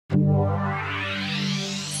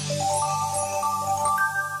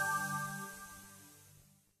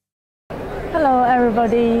Hello,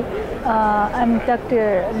 everybody. I'm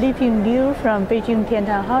Dr. Liping Liu from Beijing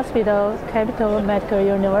Tiantan Hospital, Capital Medical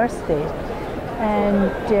University.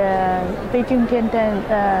 And Beijing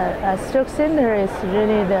Tiantan Stroke Center is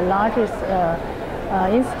really the largest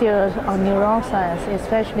institute on neuroscience,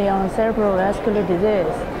 especially on cerebrovascular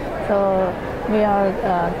disease. So we are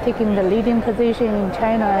taking the leading position in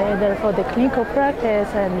China either for the clinical practice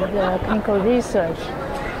and clinical research.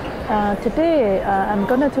 Today, I'm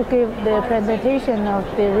going to give the presentation of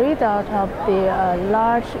the readout of the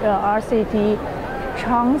large RCT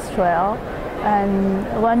chance trial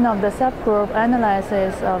and one of the subgroup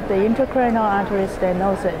analysis of the intracranial artery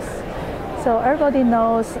stenosis. So everybody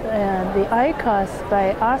knows the IAS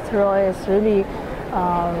by arthro is really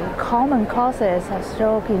common causes of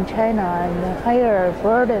stroke in China and higher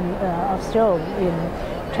burden of stroke in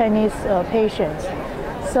Chinese patients.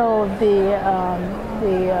 So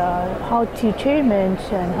how to treatment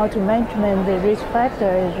and how to management the risk factor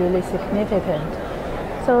is really significant.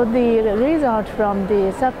 So the result from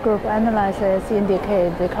the subgroup analysis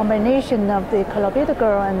indicate the combination of the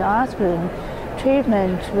Clopidogrel and Aspirin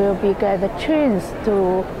treatment will be get a chance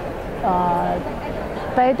to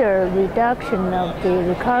better reduction of the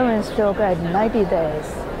recurrent stroke at 90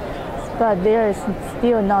 days. But there is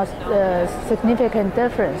still not a significant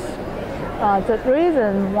difference. The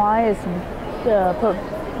reason why is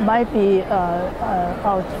might be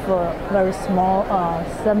out for very small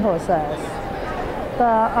sample size.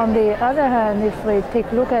 But on the other hand, if we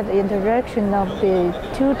take a look at the interaction of the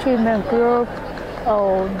two treatment group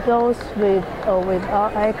or those with or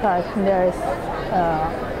without IAS, there is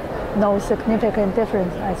no significant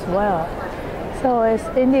difference as well. So it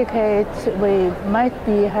indicates we might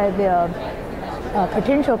be have the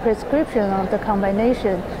potential prescription of the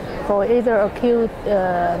combination for either acute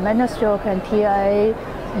minor stroke and TIA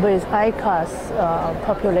with IAS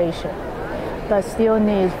population, but still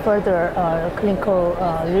need further clinical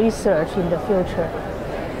research in the future.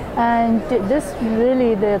 And this is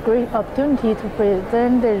really the great opportunity to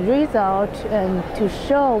present the result and to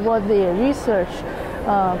show what the research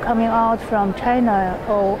coming out from China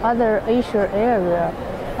or other Asia area.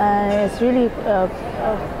 And it's really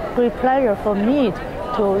a great pleasure for me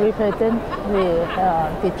to represent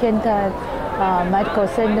the Tiantan medical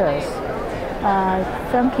centers.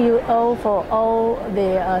 Thank you all for all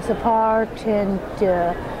the support and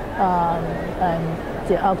the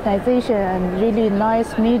organization, and really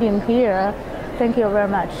nice meeting here. Thank you very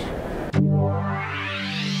much.